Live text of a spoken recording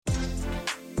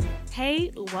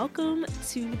Hey, welcome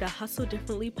to the Hustle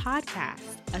Differently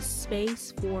podcast, a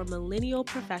space for millennial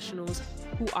professionals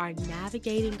who are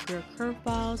navigating career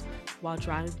curveballs while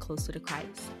driving closer to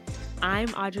Christ. I'm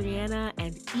Adriana,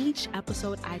 and each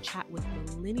episode I chat with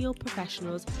millennial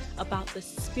professionals about the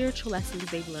spiritual lessons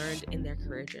they've learned in their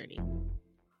career journey.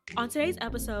 On today's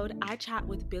episode, I chat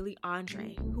with Billy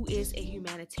Andre, who is a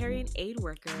humanitarian aid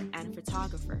worker and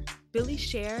photographer. Billy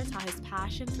shares how his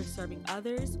passion for serving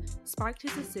others sparked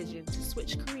his decision to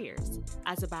switch careers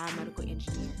as a biomedical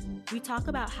engineer. We talk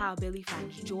about how Billy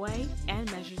finds joy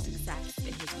and measures success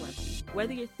in his work.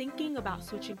 Whether you're thinking about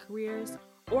switching careers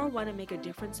or want to make a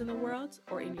difference in the world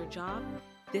or in your job,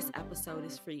 this episode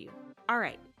is for you. All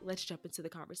right, let's jump into the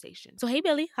conversation. So, hey,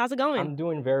 Billy, how's it going? I'm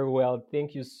doing very well.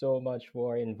 Thank you so much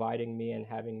for inviting me and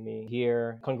having me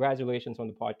here. Congratulations on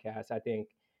the podcast. I think,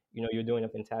 you're doing a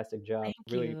fantastic job. Thank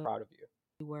Really you. proud of you.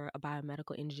 You were a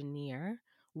biomedical engineer.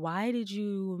 Why did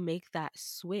you make that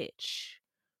switch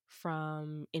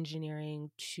from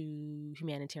engineering to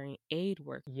humanitarian aid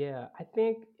work? Yeah, I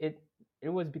think it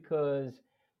was because,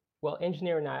 well,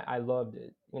 engineering, I loved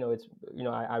it.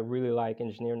 I really like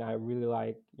engineering. I really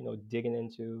like, digging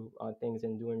into things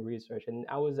and doing research, and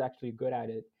I was actually good at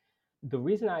it. The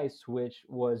reason I switched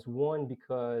was one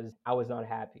because I was not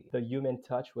happy. The human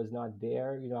touch was not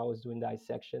there. I was doing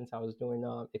dissections, I was doing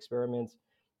experiments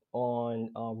on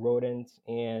rodents,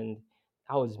 and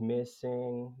I was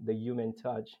missing the human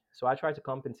touch. So I tried to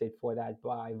compensate for that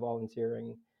by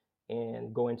volunteering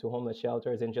and going to homeless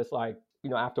shelters, and just like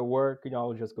after work, I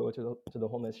would just go to the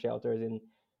homeless shelters and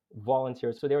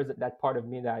volunteer. So there was that part of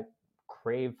me that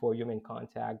craved for human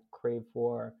contact, craved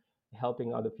for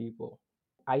helping other people.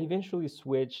 I eventually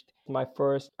switched. My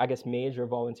first, I guess, major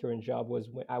volunteering job was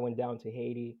when I went down to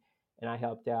Haiti and I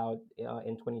helped out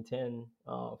in 2010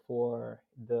 for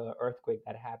the earthquake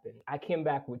that happened. I came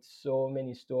back with so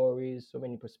many stories, so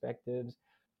many perspectives,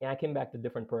 and I came back a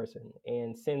different person.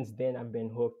 And since then, I've been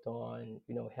hooked on,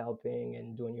 helping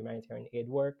and doing humanitarian aid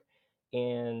work.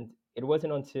 And it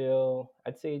wasn't until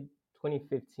I'd say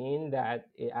 2015 that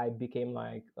I became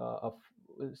like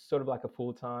sort of like a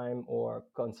full time or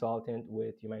consultant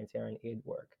with humanitarian aid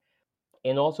work.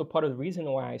 And also part of the reason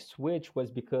why I switched was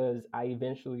because I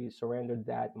eventually surrendered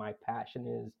that my passion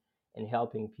is in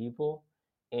helping people,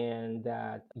 and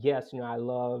that yes, I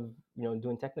love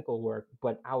doing technical work,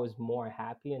 but I was more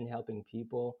happy in helping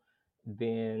people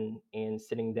than in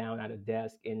sitting down at a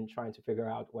desk and trying to figure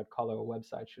out what color a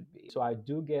website should be. So I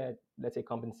do get, let's say,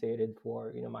 compensated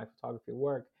for my photography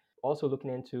work. Also looking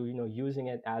into using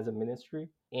it as a ministry,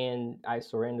 and I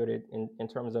surrendered it in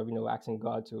terms of asking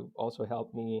God to also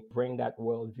help me bring that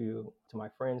worldview to my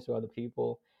friends, to other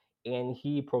people, and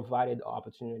He provided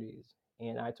opportunities,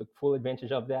 and I took full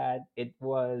advantage of that. It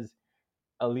was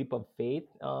a leap of faith,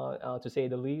 to say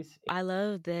the least. I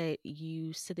love that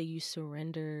you said that you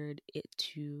surrendered it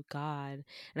to God.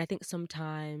 And I think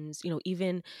sometimes,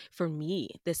 even for me,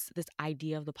 this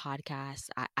idea of the podcast,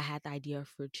 I had the idea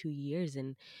for 2 years.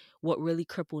 And what really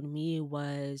crippled me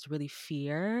was really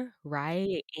fear,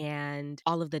 right? And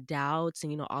all of the doubts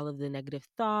and, all of the negative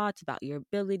thoughts about your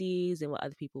abilities and what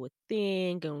other people would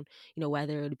think, and,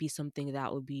 whether it would be something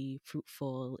that would be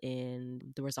fruitful and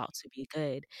the results would be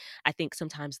good. I think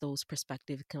sometimes those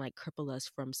perspectives can like cripple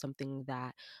us from something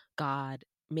that God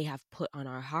may have put on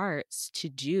our hearts to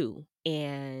do.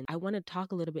 And I want to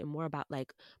talk a little bit more about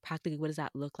like practically what does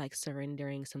that look like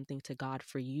surrendering something to God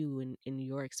for you in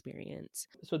your experience.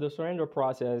 So the surrender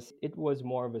process, it was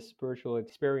more of a spiritual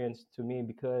experience to me,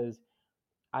 because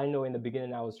I know in the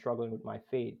beginning I was struggling with my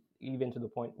faith, even to the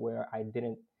point where I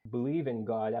didn't believe in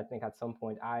God. I think at some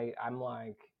point I'm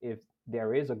like, if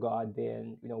there is a God,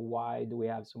 then why do we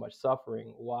have so much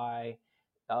suffering? Why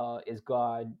is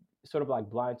God sort of like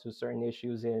blind to certain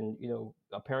issues, and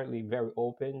apparently very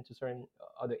open to certain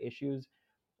other issues?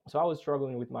 So I was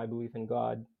struggling with my belief in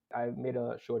God. I made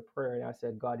a short prayer and I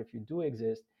said, God, if you do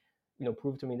exist,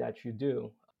 prove to me that you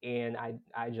do. And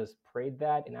I just prayed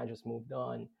that, and I just moved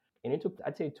on. And it took,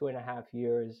 I'd say, 2.5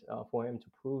 years for him to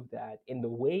prove that. And the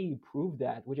way he proved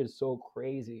that, which is so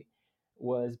crazy,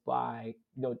 was by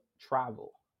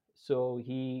travel. So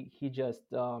he just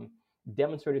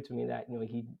demonstrated to me that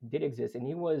he did exist, and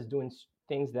he was doing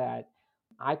things that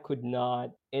I could not,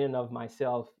 in and of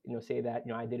myself, say that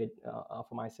I did it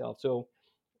for myself. So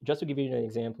just to give you an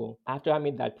example, after I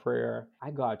made that prayer,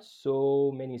 I got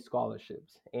so many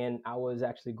scholarships, and I was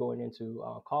actually going into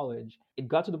college. It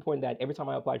got to the point that every time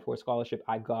I applied for a scholarship,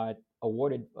 I got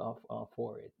awarded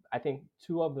for it. I think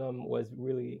two of them was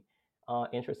really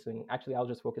interesting. Actually, I'll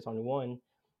just focus on one.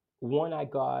 One I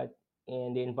got,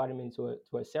 and they invited me to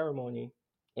a ceremony,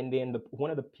 And then one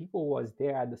of the people was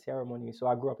there at the ceremony. So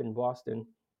I grew up in Boston.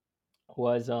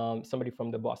 Was somebody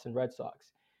from the Boston Red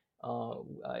Sox.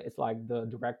 It's like the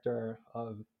director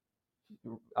of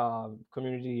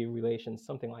community relations,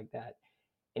 something like that.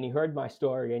 And he heard my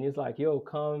story and he's like, "Yo,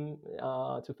 come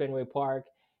to Fenway Park."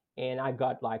 And I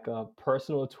got like a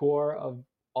personal tour of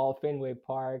all Fenway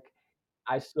Park.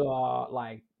 I saw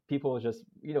like people just,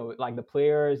 like the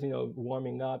players,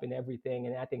 warming up and everything.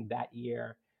 And I think that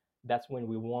year, that's when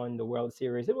we won the World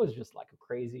Series. It was just like a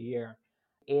crazy year.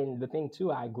 And the thing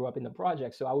too, I grew up in the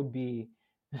project, so I would be,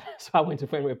 so I went to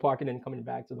Fenway Park and then coming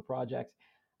back to the projects,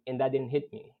 and that didn't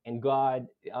hit me. And God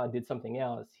did something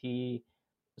else.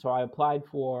 So I applied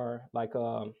for like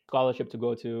a scholarship to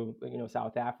go to,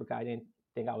 South Africa. I didn't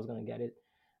think I was gonna get it,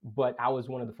 but I was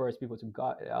one of the first people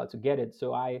to get it.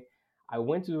 So I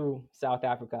went to South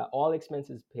Africa, all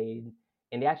expenses paid,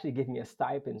 and they actually gave me a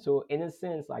stipend. So in a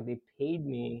sense, like they paid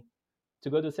me to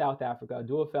go to South Africa,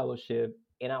 do a fellowship,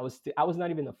 and I was not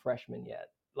even a freshman yet.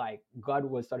 Like God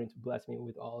was starting to bless me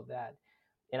with all of that,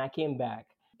 and I came back.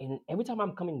 And every time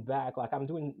I'm coming back, like I'm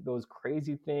doing those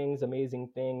crazy things, amazing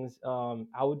things,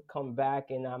 I would come back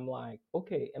and I'm like,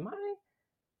 okay, am I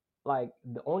like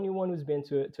the only one who's been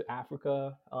to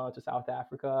Africa, to South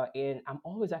Africa? And I'm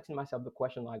always asking myself the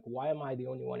question, like, why am I the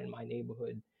only one in my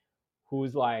neighborhood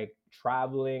who's like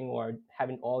traveling or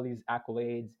having all these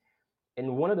accolades?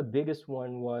 And one of the biggest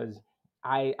one was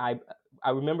I I I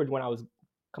remembered when I was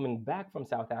coming back from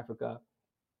South Africa,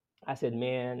 I said,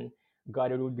 man,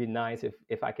 God, it would be nice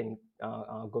if I can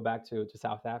go back to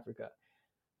South Africa.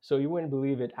 So you wouldn't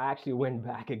believe it. I actually went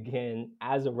back again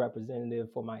as a representative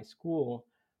for my school,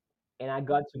 and I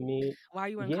got to meet, While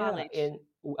you were in yeah, college? and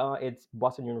it's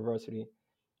Boston University.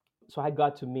 So I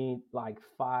got to meet like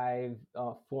five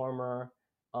former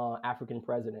African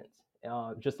presidents,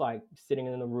 just like sitting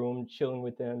in the room, chilling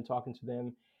with them, talking to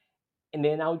them. And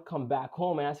then I would come back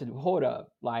home and I said, hold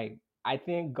up, like I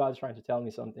think God's trying to tell me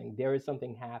something. There is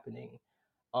something happening.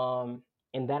 Um,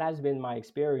 and that has been my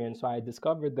experience. So I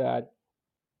discovered that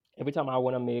every time I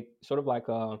want to make sort of like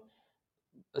a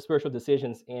spiritual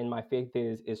decisions and my faith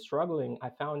is struggling, I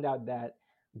found out that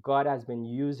God has been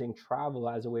using travel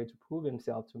as a way to prove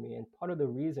himself to me. And part of the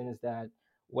reason is that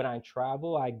when I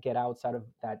travel, I get outside of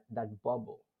that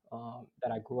bubble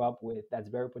that I grew up with, that's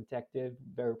very protective,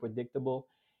 very predictable.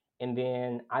 And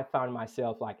then I found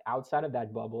myself like outside of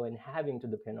that bubble and having to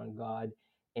depend on God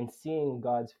and seeing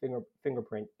God's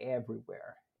fingerprint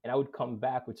everywhere. And I would come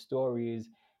back with stories,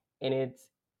 and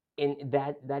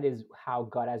that is how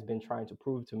God has been trying to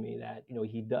prove to me that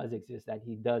He does exist, that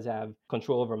He does have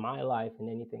control over my life and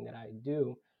anything that I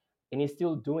do, and He's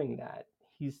still doing that.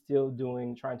 He's still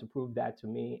trying to prove that to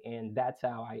me, and that's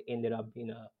how I ended up being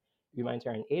a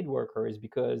humanitarian aid worker. Is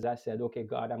because I said, okay,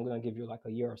 God, I'm going to give you like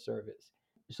a year of service.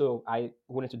 So I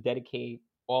wanted to dedicate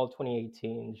all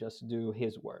 2018 just to do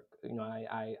His work.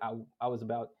 I was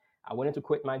about, I wanted to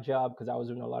quit my job because I was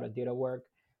doing a lot of data work,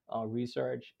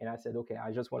 research, and I said, okay,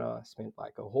 I just want to spend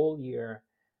like a whole year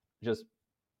just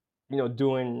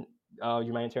doing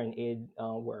humanitarian aid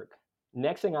work.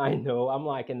 Next thing I know, I'm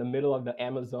like in the middle of the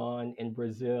Amazon in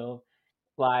Brazil,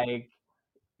 like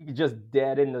just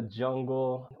dead in the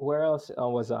jungle. Where else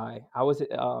was I?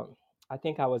 I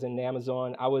think I was in the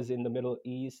Amazon. I was in the Middle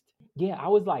East. Yeah, I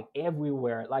was like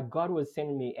everywhere. Like God was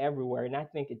sending me everywhere, and I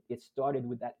think it started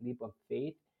with that leap of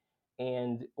faith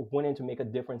and wanting to make a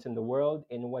difference in the world.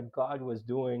 And what God was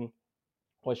doing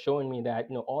was showing me that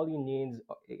all He needs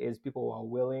is people who are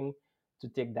willing to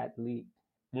take that leap.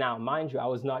 Now, mind you, I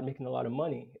was not making a lot of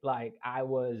money. Like I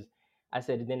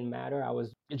said it didn't matter.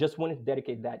 I just wanted to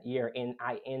dedicate that year, and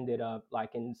I ended up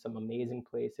like in some amazing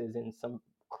places, in some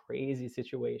crazy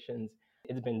situations.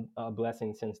 It's been a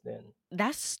blessing since then.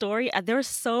 That story, there were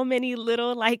so many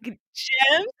little, like,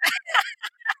 gems.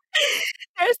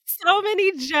 There's so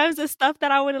many gems of stuff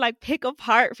that I wanna, like, pick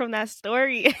apart from that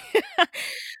story.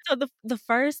 So the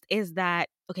first is that,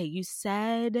 okay, you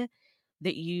said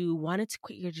that you wanted to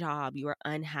quit your job, you were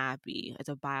unhappy as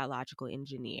a biological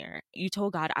engineer. You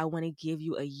told God, "I wanna give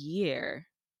you a year,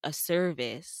 a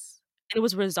service." And it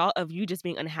was a result of you just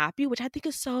being unhappy, which I think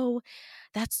is so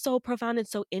that's so profound and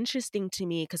so interesting to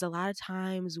me because a lot of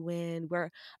times when we're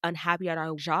unhappy at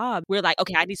our job, we're like,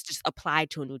 "Okay, I need to just apply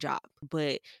to a new job."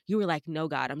 But you were like, "No,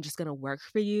 God, I'm just gonna work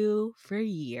for you for a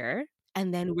year,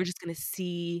 and then we're just gonna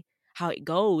see how it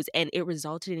goes. And it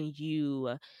resulted in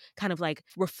you kind of like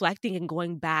reflecting and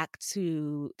going back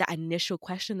to the initial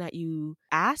question that you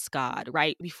asked God,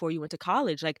 right? Before you went to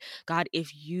college, like, God,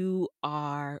 if you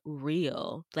are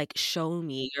real, like, show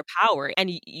me your power.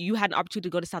 And you had an opportunity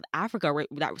to go to South Africa, right?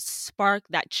 That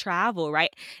sparked that travel,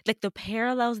 right? Like, the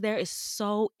parallels there is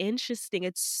so interesting.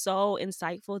 It's so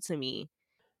insightful to me.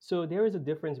 So there is a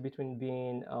difference between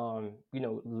being,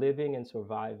 living and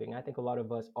surviving. I think a lot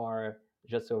of us are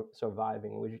just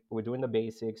surviving. We're doing the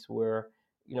basics. We're,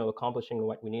 accomplishing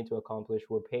what we need to accomplish.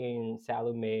 We're paying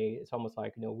Salome. It's almost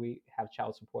like, we have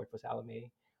child support for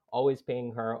Salome, always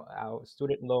paying her our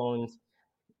student loans.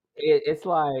 It's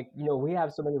like, we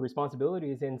have so many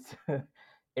responsibilities, and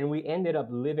and we ended up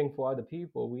living for other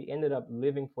people. We ended up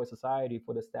living for society,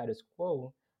 for the status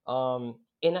quo.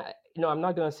 And I'm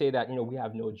not gonna say that we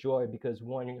have no joy, because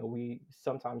one, we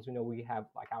sometimes, we have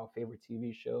like our favorite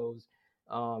TV shows,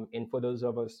 and for those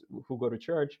of us who go to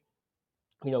church,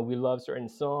 we love certain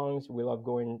songs, we love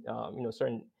going,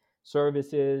 certain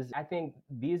services. I think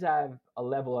these have a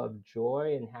level of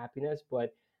joy and happiness,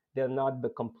 but they're not the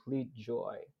complete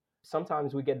joy.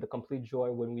 Sometimes we get the complete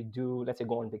joy when we do, let's say,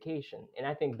 go on vacation, and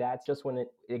I think that's just one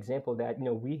example that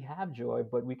we have joy,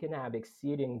 but we can have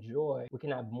exceeding joy, we can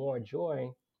have more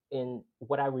joy. And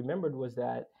what I remembered was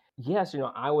that, yes,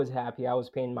 I was happy, I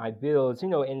was paying my bills,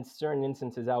 in certain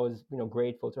instances I was,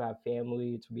 grateful to have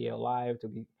family, to be alive, to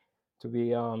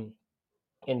be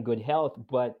in good health,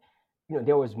 but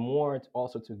there was more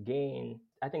also to gain.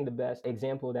 I think the best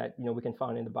example that we can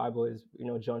find in the Bible is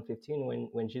John 15,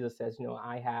 when Jesus says,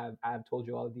 I have told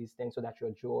you all of these things so that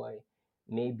your joy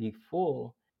may be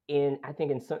full. And I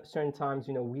think in certain times,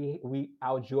 we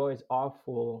our joys are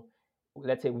full.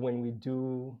 Let's say when we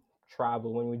do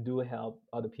travel, when we do help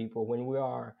other people, when we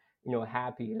are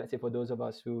happy. Let's say for those of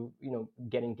us who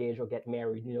get engaged or get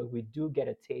married, we do get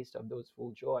a taste of those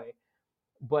full joy.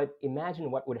 But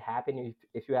imagine what would happen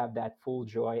if you have that full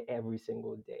joy every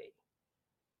single day.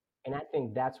 And I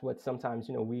think that's what sometimes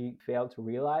we fail to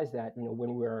realize, that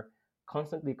when we're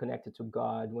constantly connected to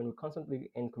God, when we're constantly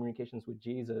in communications with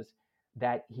Jesus,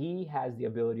 that He has the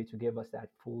ability to give us that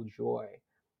full joy.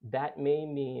 That may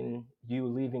mean you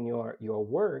leaving your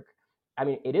work. I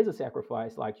mean, it is a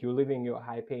sacrifice, like you're leaving your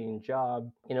high paying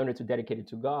job in order to dedicate it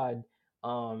to God.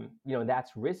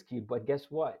 That's risky, but guess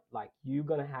what, like, you're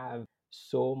gonna have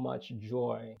so much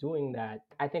joy doing that.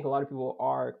 I think a lot of people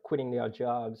are quitting their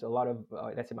jobs. A lot of,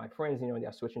 let's say, my friends,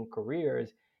 they're switching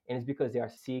careers, and it's because they are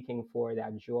seeking for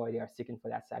that joy. They are seeking for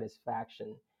that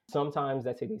satisfaction. Sometimes,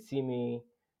 let's say, they see me,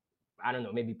 I don't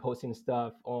know, maybe posting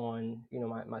stuff on,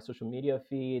 my social media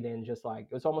feed, and just like,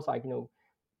 it's almost like,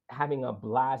 having a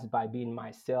blast by being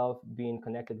myself, being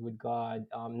connected with God.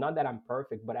 Not that I'm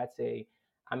perfect, but I'd say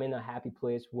I'm in a happy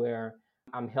place where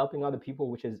I'm helping other people,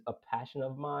 which is a passion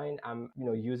of mine. I'm,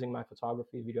 using my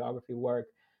photography, videography work,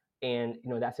 and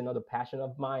that's another passion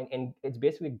of mine. And it's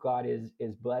basically God is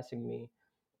blessing me.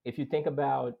 If you think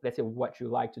about, let's say, what you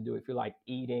like to do, if you like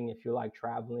eating, if you like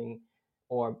traveling,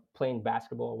 or playing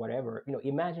basketball or whatever,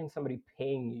 imagine somebody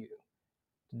paying you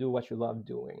to do what you love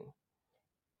doing.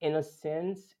 In a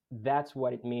sense, that's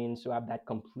what it means to have that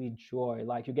complete joy.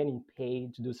 Like, you're getting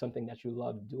paid to do something that you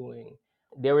love doing.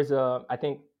 There is a, I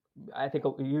think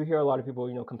you hear a lot of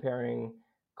people, comparing,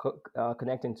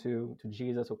 connecting to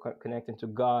Jesus, or connecting to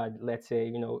God. Let's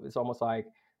say, it's almost like,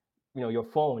 your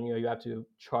phone. You have to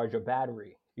charge your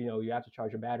battery. You have to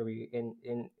charge your battery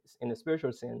in the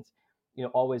spiritual sense.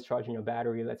 Always charging your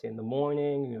battery. Let's say in the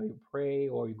morning, you pray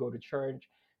or you go to church.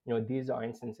 These are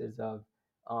instances of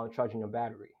charging your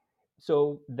battery.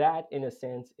 So that, in a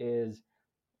sense, is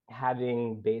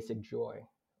having basic joy.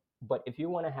 But if you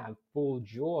want to have full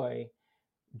joy,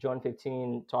 John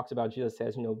 15 talks about, Jesus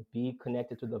says, be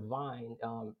connected to the vine.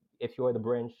 If you're the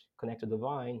branch, connect to the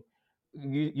vine.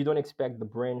 You don't expect the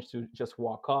branch to just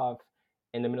walk off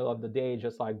in the middle of the day,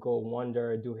 just like go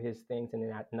wander, do his things, and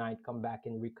then at night come back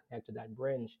and reconnect to that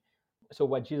branch. So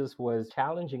what Jesus was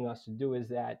challenging us to do is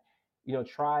that,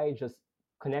 try just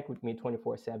connect with me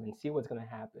 24/7, see what's going to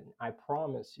happen. I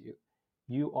promise you,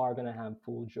 you are going to have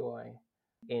full joy,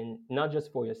 and not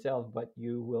just for yourself, but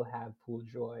you will have full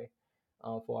joy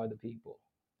for other people.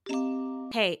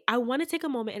 Hey, I want to take a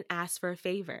moment and ask for a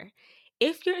favor.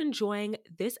 If you're enjoying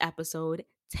this episode,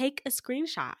 take a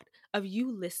screenshot of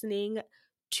you listening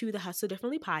to the Hustle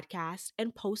Differently podcast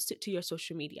and post it to your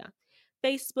social media: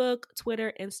 Facebook,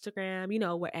 Twitter,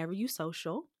 Instagram, wherever you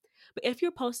social. But if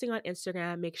you're posting on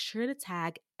Instagram, make sure to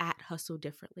tag at Hustle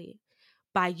Differently.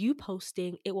 By you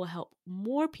posting, it will help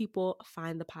more people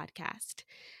find the podcast.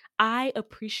 I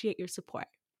appreciate your support.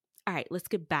 All right, let's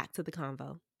get back to the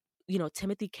convo.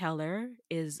 Timothy Keller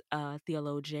is a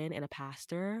theologian and a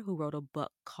pastor who wrote a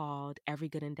book called Every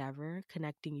Good Endeavor,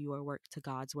 Connecting Your Work to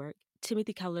God's Work.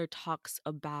 Timothy Keller talks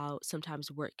about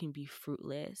sometimes work can be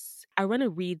fruitless. I want to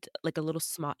read like a little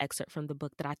small excerpt from the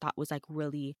book that I thought was like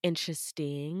really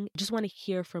interesting. Just want to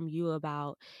hear from you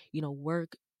about,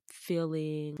 work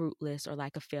feeling fruitless or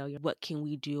like a failure. What can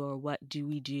we do or what do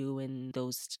we do in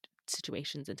those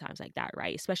situations and times like that,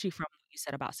 right? Especially from what you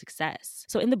said about success.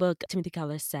 So in the book, Timothy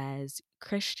Keller says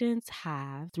Christians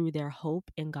have, through their hope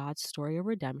in God's story of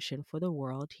redemption for the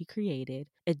world he created,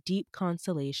 a deep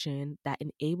consolation that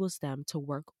enables them to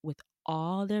work with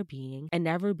all their being and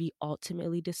never be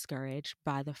ultimately discouraged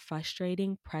by the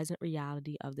frustrating present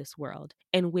reality of this world,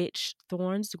 in which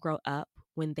thorns grow up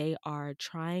when they are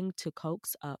trying to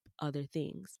coax up other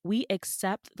things. We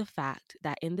accept the fact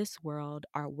that in this world,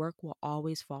 our work will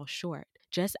always fall short,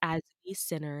 just as we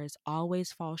sinners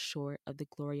always fall short of the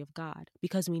glory of God,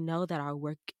 because we know that our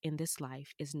work in this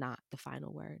life is not the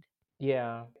final word.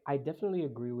 Yeah, I definitely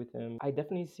agree with him. I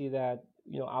definitely see that,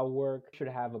 our work should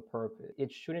have a purpose.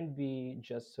 It shouldn't be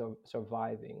just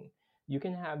surviving. You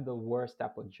can have the worst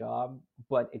type of job,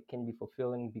 but it can be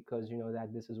fulfilling because you know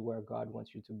that this is where God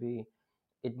wants you to be.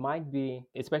 It might be,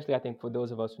 especially I think for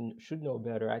those of us who should know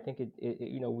better, I think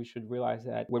we should realize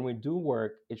that when we do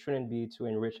work, it shouldn't be to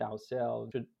enrich ourselves,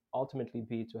 it should ultimately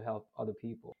be to help other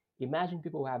people. Imagine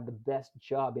people who have the best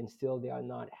job and still they are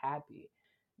not happy.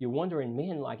 You're wondering,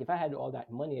 man, like if I had all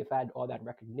that money, if I had all that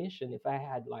recognition, if I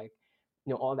had like,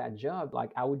 all that job,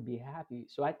 like I would be happy.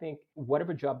 So I think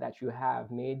whatever job that you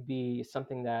have may be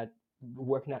something that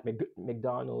working at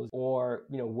McDonald's or,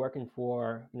 working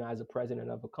for, as a president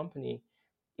of a company,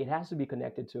 it has to be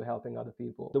connected to helping other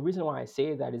people. The reason why I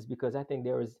say that is because I think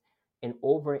there is an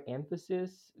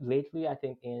overemphasis lately, I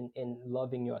think, in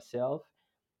loving yourself.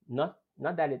 Not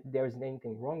that there's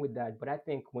anything wrong with that, but I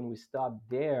think when we stop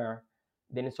there,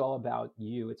 then it's all about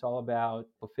you. It's all about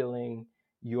fulfilling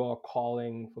your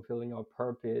calling, fulfilling your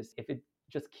purpose. If it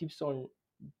just keeps on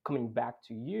coming back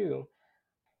to you,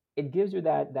 it gives you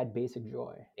that basic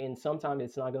joy. And sometimes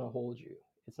it's not going to hold you.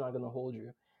 It's not going to hold you.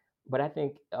 But I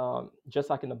think just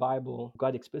like in the Bible,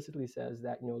 God explicitly says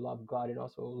that love God and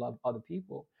also love other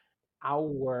people. Our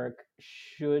work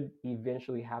should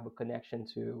eventually have a connection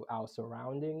to our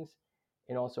surroundings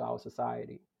and also our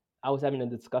society. I was having a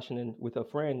discussion with a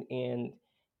friend, and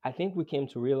I think we came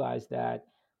to realize that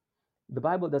the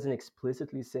Bible doesn't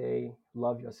explicitly say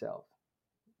love yourself.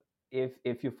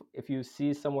 If you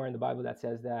see somewhere in the Bible that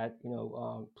says that,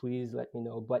 please let me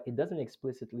know, but it doesn't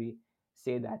explicitly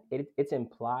say that. It's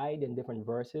implied in different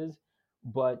verses,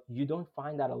 but you don't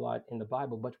find that a lot in the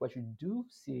Bible. But what you do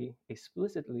see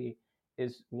explicitly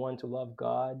is one, to love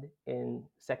God, and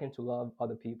second, to love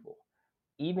other people,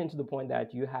 even to the point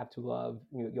that you have to love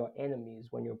your enemies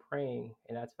when you're praying,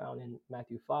 and that's found in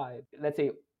Matthew 5. Let's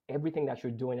say everything that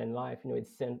you're doing in life,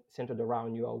 it's centered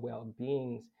around your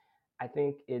well-beings. I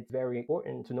think it's very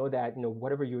important to know that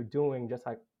whatever you're doing, just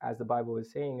like as the Bible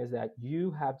is saying, is that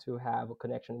you have to have a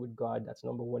connection with God. That's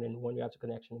number one, and one, you have to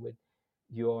connection with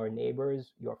your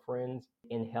neighbors, your friends,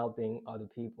 in helping other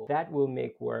people. That will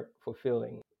make work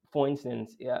fulfilling. For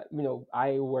instance,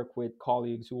 I work with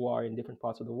colleagues who are in different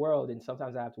parts of the world, and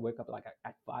sometimes I have to wake up like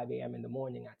at 5 a.m. in the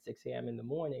morning, at 6 a.m. in the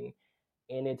morning,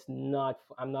 and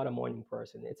I'm not a morning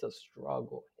person. It's a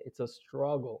struggle. It's a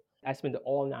struggle. I spent the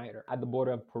all-nighter at the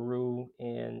border of Peru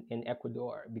and in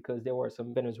Ecuador because there were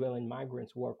some Venezuelan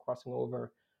migrants who were crossing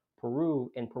over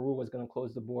Peru, and Peru was going to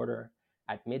close the border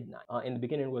at midnight. In the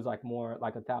beginning, it was like more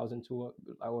like 1,000 to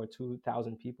or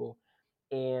 2,000 people,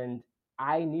 and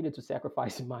I needed to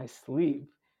sacrifice my sleep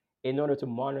in order to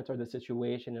monitor the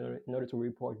situation, in order to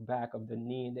report back of the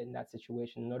need in that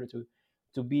situation, in order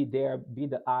to be there, be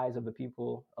the eyes of the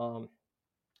people,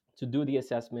 to do the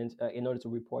assessment, in order to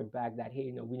report back that,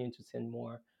 hey, we need to send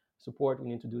more support, we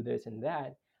need to do this and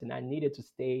that. And I needed to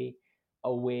stay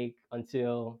awake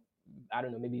until, I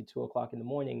don't know, maybe 2 o'clock in the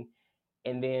morning.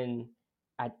 And then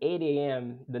at 8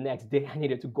 a.m. the next day, I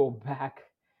needed to go back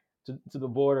to the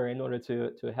border in order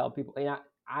to help people. And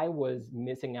I was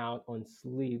missing out on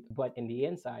sleep, but in the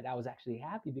inside, I was actually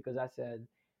happy because I said,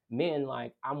 man,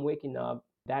 like I'm waking up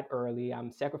that early,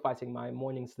 I'm sacrificing my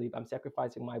morning sleep, I'm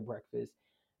sacrificing my breakfast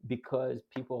because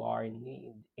people are in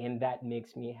need. And that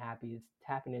makes me happy. It's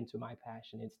tapping into my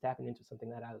passion, it's tapping into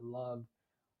something that I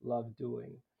love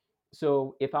doing.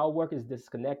 So if our work is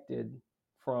disconnected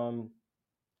from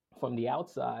the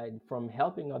outside, from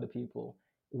helping other people,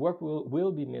 work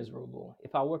will be miserable.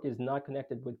 If our work is not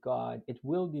connected with God, it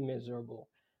will be miserable.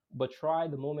 but try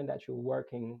the moment that you're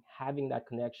working, having that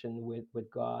connection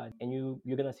with God, and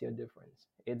you're gonna see a difference.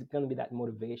 It's gonna be that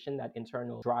motivation, that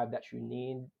internal drive that you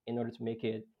need in order to make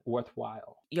it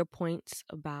worthwhile. Your points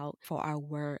about for our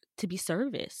work to be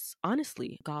service.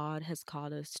 Honestly, God has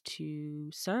called us to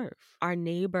serve. Our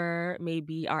neighbor may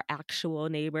be our actual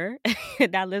neighbor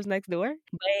that lives next door,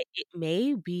 but it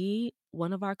may be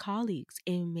one of our colleagues.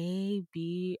 It may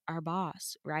be our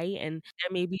boss, right? And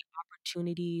there may be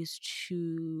opportunities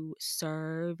to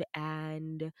serve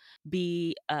and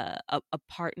be a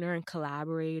partner and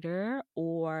collaborator,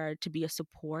 or to be a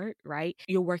support, right?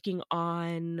 You're working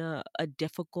on a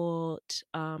difficult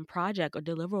project or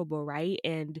deliverable, right?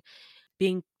 And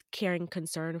being caring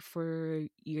concern for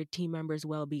your team members'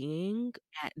 well-being,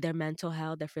 their mental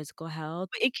health, their physical health.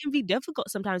 But it can be difficult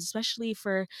sometimes, especially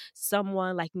for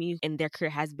someone like me, and their career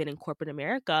has been in corporate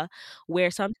America,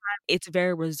 where sometimes it's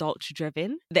very results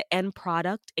driven. The end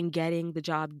product and getting the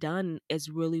job done is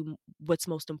really what's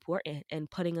most important, and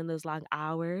putting in those long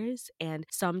hours. And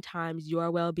sometimes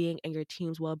your well-being and your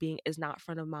team's well-being is not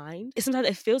front of mind. Sometimes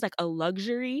it feels like a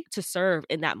luxury to serve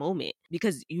in that moment,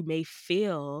 because you may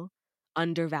feel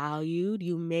undervalued.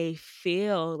 You may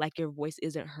feel like your voice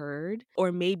isn't heard,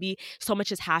 or maybe so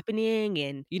much is happening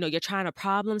and you're trying to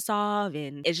problem solve,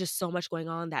 and it's just so much going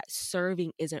on that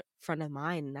serving isn't front of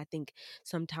mind. And I think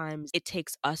sometimes it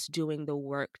takes us doing the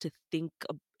work to think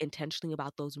intentionally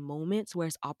about those moments where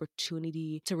it's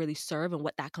opportunity to really serve, and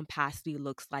what that capacity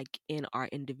looks like in our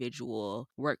individual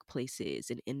workplaces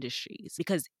and industries,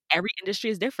 because every industry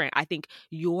is different. I think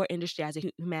your industry as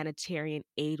a humanitarian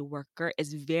aid worker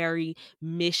is very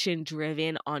mission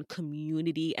driven on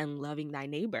community and loving thy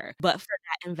neighbor. But for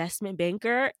that investment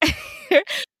banker, for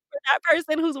that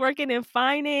person who's working in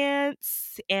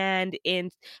finance and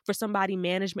in for somebody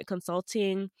management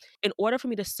consulting, in order for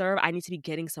me to serve, I need to be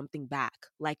getting something back,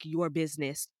 like your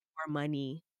business, your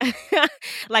money.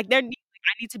 Like I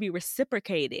need to be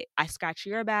reciprocated. I scratch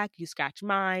your back, you scratch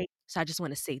mine. So I just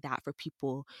want to say that for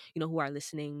people, who are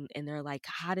listening and they're like,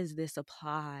 how does this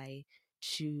apply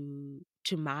to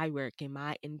my work in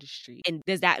my industry? And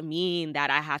does that mean that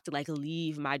I have to like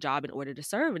leave my job in order to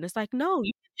serve? And it's like, no,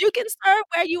 you can serve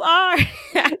where you are.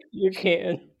 You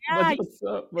can, Yeah.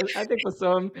 but I think for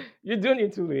some, you do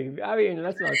need to leave. I mean,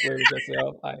 let's not play with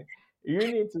yourself. Like, you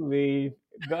need to leave.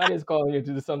 God is calling you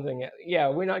to do something. Yeah,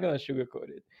 we're not gonna sugarcoat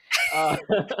it. Uh,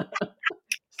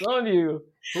 some of you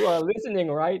who are listening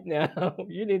right now,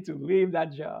 you need to leave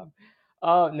that job.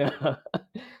 Oh no.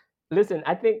 Listen,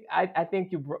 I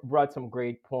think you brought some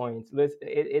great points. Listen,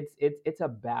 it's a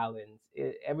balance.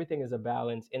 Everything is a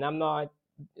balance, and I'm not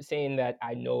saying that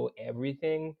I know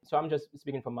everything. So I'm just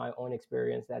speaking from my own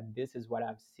experience that this is what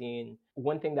I've seen.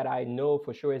 One thing that I know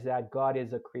for sure is that God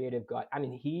is a creative God. I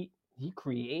mean, he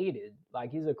created,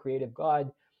 like he's a creative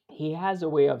God. He has a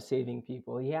way of saving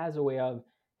people. He has a way of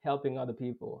helping other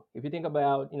people. If you think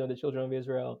about, the children of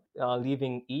Israel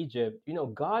leaving Egypt,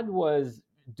 God was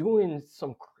doing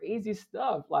some crazy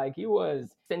stuff. Like he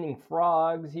was sending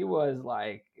frogs. He was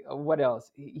like, what else?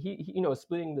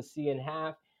 Splitting the sea in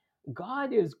half.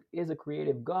 God is a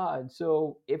creative God.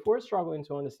 So if we're struggling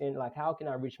to understand, like, how can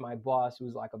I reach my boss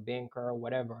who's like a banker or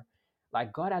whatever,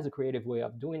 like God has a creative way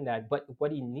of doing that. But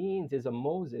what he needs is a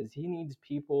Moses. He needs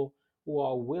people who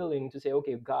are willing to say,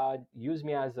 okay, God, use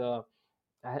me as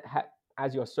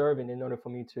your servant in order for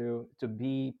me to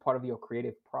be part of your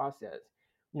creative process.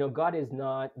 God is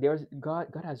not there's God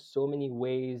has so many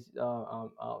ways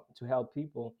to help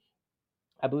people.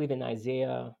 I believe in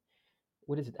Isaiah,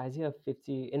 what is it, Isaiah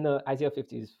 50, in the Isaiah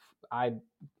 50s. I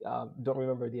don't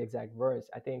remember the exact verse.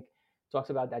 I think talks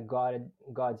about that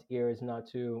God's ear is not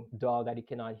too dull that he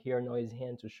cannot hear, nor his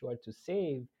hand too short to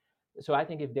save. So I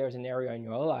think if there's an area in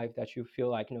your life that you feel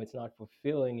like it's not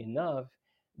fulfilling enough,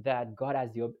 that God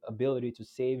has the ability to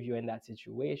save you in that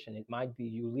situation. It might be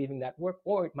you leaving that work,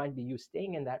 or it might be you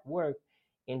staying in that work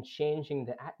and changing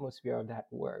the atmosphere of that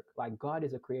work. Like God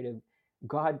is the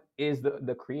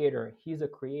creator. He's a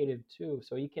creative too.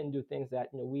 So he can do things that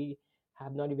we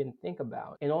have not even think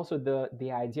about. And also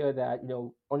the idea that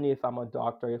only if I'm a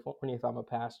doctor, if only if I'm a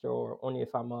pastor, or only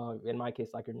if I'm in my case,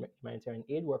 like a humanitarian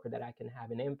aid worker, that I can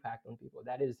have an impact on people.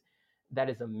 That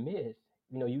is a myth.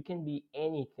 You can be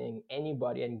anything,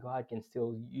 anybody, and God can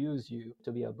still use you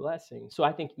to be a blessing. So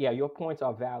I think, yeah, your points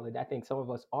are valid. I think some of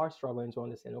us are struggling to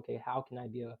understand, okay, how can I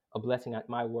be a blessing at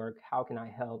my work? How can I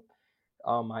help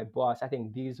my boss? I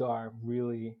think these are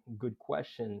really good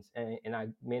questions, and I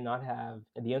may not have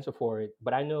the answer for it,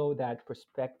 but I know that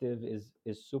perspective is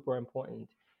super important.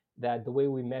 that the way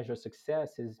we measure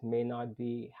success is may not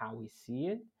be how we see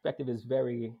it. Perspective is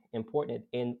very important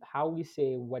in how we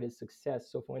say what is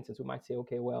success. So for instance, we might say,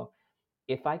 okay, well,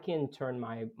 if I can turn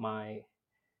my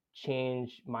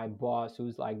change my boss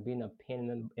who's like being a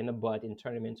pain in the butt and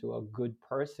turn him into a good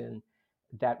person,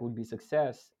 that would be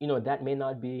success. That may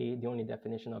not be the only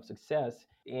definition of success.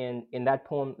 In that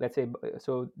poem, let's say,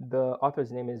 so the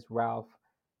author's name is Ralph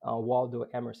Waldo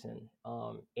Emerson,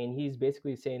 and he's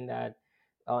basically saying that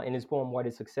in his poem, "What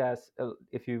is Success?"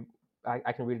 If you,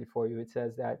 I can read it for you. It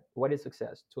says that what is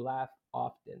success? To laugh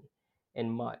often and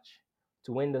much,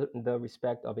 to win the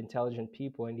respect of intelligent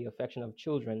people and the affection of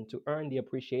children, to earn the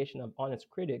appreciation of honest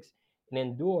critics, and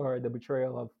endure the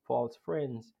betrayal of false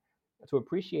friends, to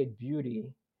appreciate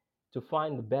beauty, to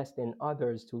find the best in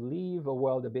others, to leave a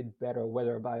world a bit better,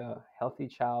 whether by a healthy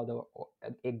child or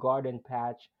a garden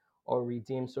patch or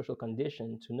redeemed social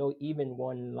condition, to know even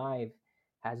one life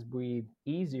has breathed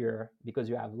easier because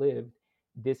you have lived.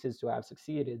 This is to have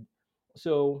succeeded.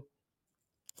 So,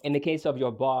 in the case of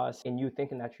your boss and you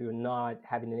thinking that you're not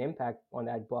having an impact on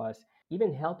that boss,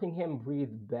 even helping him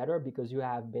breathe better because you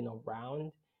have been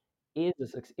around is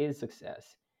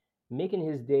success. Making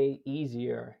his day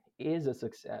easier is a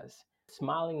success.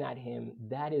 Smiling at him,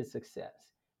 that is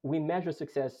success. We measure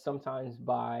success sometimes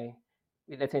by,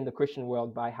 let's say in the Christian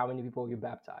world, by how many people you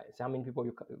baptize, how many people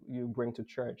you bring to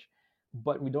church.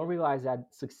 But we don't realize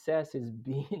that success is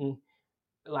being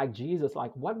like Jesus.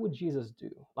 Like, what would Jesus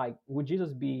do? Like, would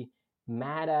Jesus be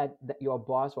mad at your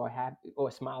boss or happy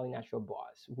or smiling at your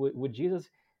boss? Would Jesus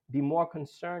be more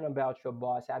concerned about your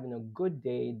boss having a good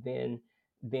day than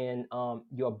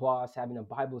your boss having a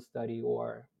Bible study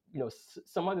or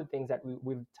some other things that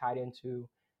we've tied into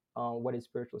what is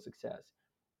spiritual success?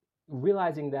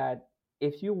 Realizing that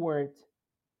if you weren't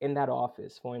in that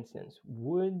office, for instance,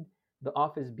 would the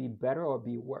office be better or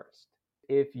be worse?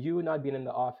 If you not being in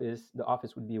the office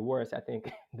would be worse. I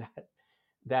think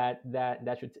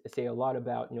that should say a lot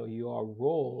about your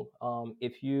role.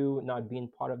 If you not being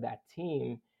part of that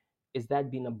team, is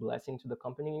that being a blessing to the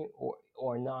company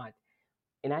or not?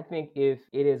 And I think if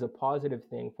it is a positive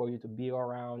thing for you to be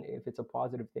around, if it's a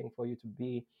positive thing for you to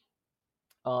be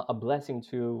a blessing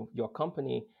to your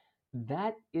company,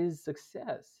 that is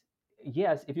success.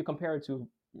 Yes, if you compare it to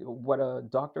what a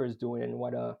doctor is doing and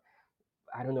what a,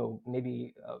 I don't know,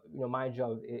 maybe my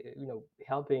job,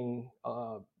 helping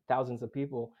thousands of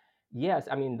people. Yes,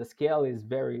 I mean the scale is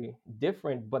very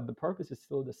different, but the purpose is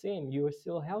still the same. You are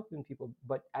still helping people,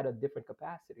 but at a different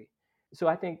capacity. So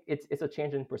I think it's a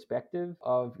change in perspective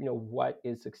of what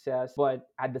is success, but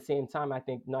at the same time, I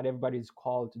think not everybody's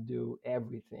called to do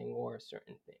everything or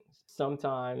certain things.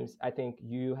 Sometimes I think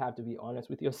you have to be honest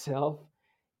with yourself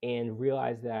and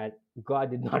realize that God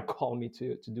did not call me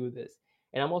to do this.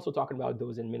 And I'm also talking about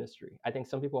those in ministry. I think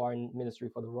some people are in ministry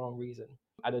for the wrong reason.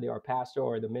 Either they are a pastor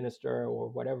or the minister or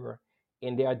whatever,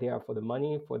 and they are there for the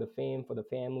money, for the fame, for the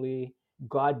family.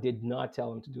 God did not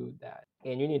tell them to do that.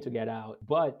 And you need to get out.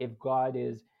 But if God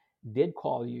is did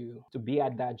call you to be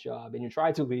at that job and you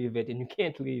try to leave it and you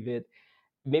can't leave it,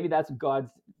 maybe that's God's,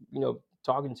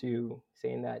 talking to you,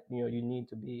 saying that, you need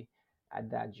to be at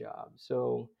that job.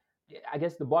 So I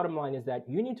guess the bottom line is that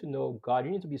you need to know God.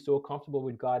 You need to be so comfortable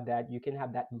with God that you can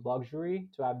have that luxury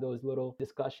to have those little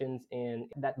discussions and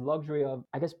that luxury of,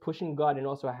 I guess, pushing God and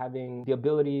also having the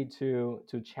ability to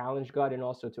challenge God and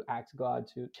also to ask God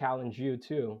to challenge you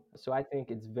too. So I think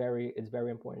it's very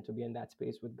important to be in that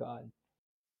space with God.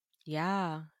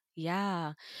 Yeah.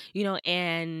 Yeah.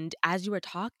 And as you were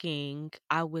talking,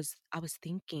 I was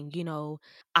thinking,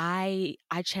 I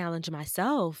challenge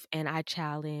myself and I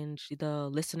challenge the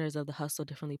listeners of the Hustle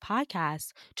Differently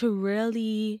podcast to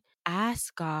really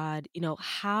ask God,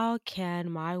 how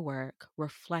can my work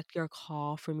reflect your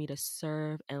call for me to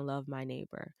serve and love my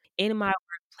neighbor? In my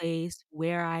workplace,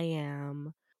 where I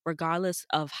am, regardless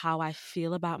of how I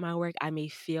feel about my work, I may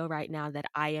feel right now that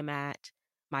I am at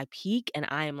my peak and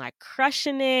I am like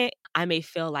crushing it. I may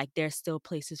feel like there's still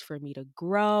places for me to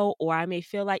grow, or I may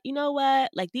feel like, you know what,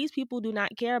 like these people do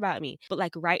not care about me. But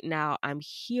like right now, I'm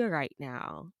here right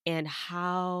now. And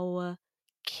how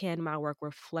can my work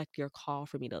reflect your call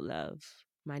for me to love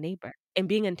my neighbor? And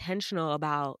being intentional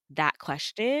about that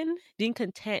question, being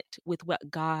content with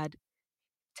what God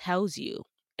tells you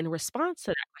in response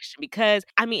to that question. Because,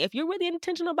 I mean, if you're really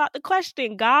intentional about the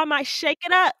question, God might shake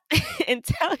it up and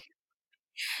tell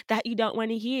that you don't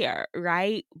wanna hear,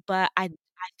 right? But I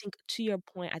think to your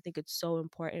point, I think it's so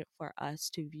important for us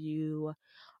to view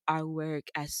our work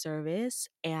as service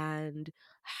and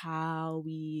how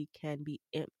we can be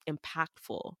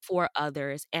impactful for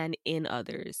others and in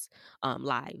others'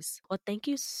 lives. Well, thank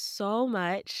you so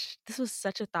much. This was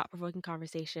such a thought-provoking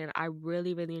conversation. I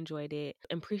really, really enjoyed it.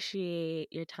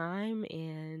 Appreciate your time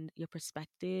and your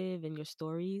perspective and your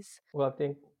stories. Well,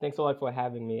 thanks a lot for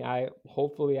having me. I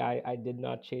did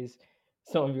not chase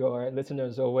some of your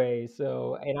listeners away.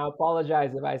 So, and I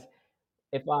apologize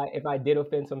if I did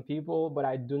offend some people, but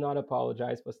I do not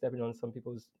apologize for stepping on some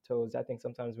people's toes. I think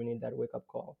sometimes we need that wake up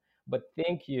call. But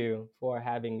thank you for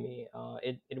having me.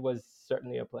 It was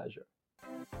certainly a pleasure.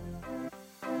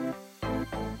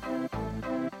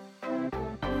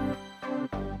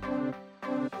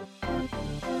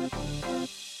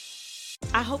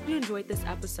 I hope you enjoyed this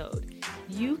episode.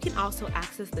 You can also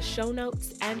access the show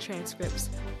notes and transcripts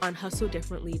on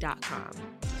hustledifferently.com.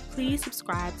 Please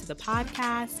subscribe to the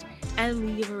podcast and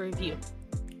leave a review.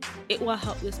 It will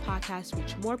help this podcast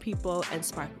reach more people and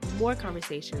spark more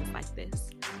conversations like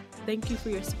this. Thank you for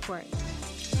your support.